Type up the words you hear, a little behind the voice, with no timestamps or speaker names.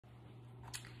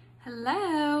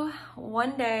Hello.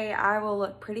 One day I will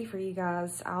look pretty for you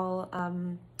guys. I'll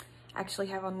actually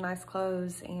have on nice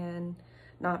clothes and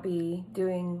not be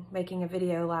making a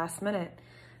video last minute,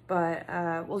 but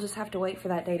we'll just have to wait for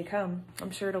that day to come.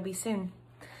 I'm sure it'll be soon.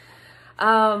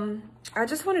 I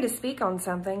just wanted to speak on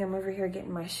something. I'm over here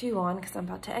getting my shoe on because I'm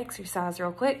about to exercise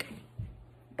real quick,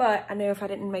 but I knew if I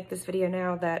didn't make this video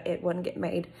now that it wouldn't get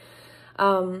made.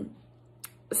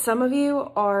 Some of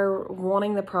you are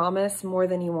wanting the promise more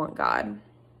than you want God.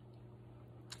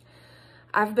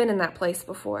 I've been in that place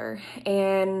before,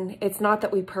 and it's not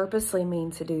that we purposely mean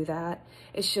to do that.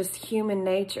 It's just human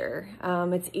nature.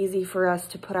 It's easy for us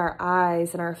to put our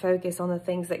eyes and our focus on the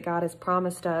things that God has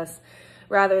promised us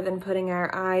rather than putting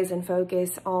our eyes and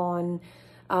focus on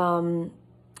the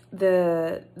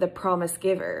promise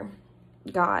giver,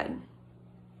 God.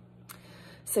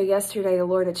 So yesterday, the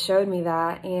Lord had showed me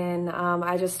that, and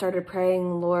I just started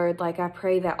praying, Lord, like I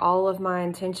pray that all of my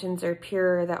intentions are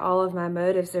pure, that all of my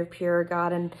motives are pure,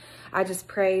 God, and I just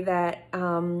pray that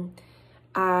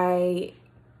I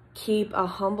keep a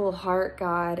humble heart,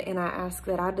 God, and I ask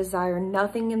that I desire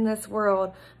nothing in this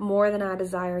world more than I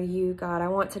desire you, God. I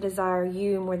want to desire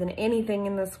you more than anything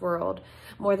in this world,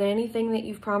 more than anything that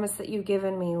you've promised that you've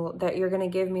given me, that you're going to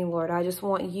give me, Lord. I just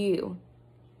want you.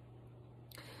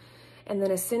 And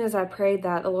then as soon as I prayed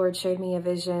that, the Lord showed me a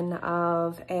vision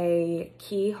of a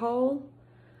keyhole,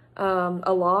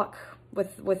 a lock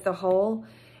with the hole,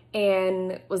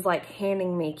 and was like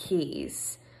handing me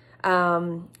keys.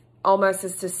 Almost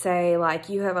as to say, like,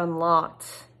 you have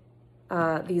unlocked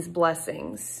these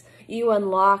blessings. You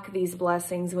unlock these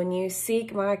blessings when you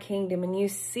seek my kingdom and you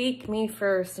seek me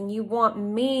first and you want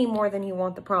me more than you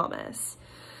want the promise.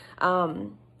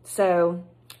 So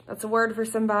that's a word for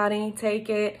somebody. Take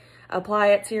it. Apply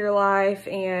it to your life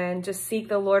and just seek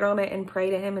the Lord on it and pray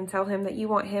to him and tell him that you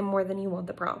want him more than you want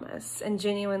the promise and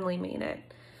genuinely mean it.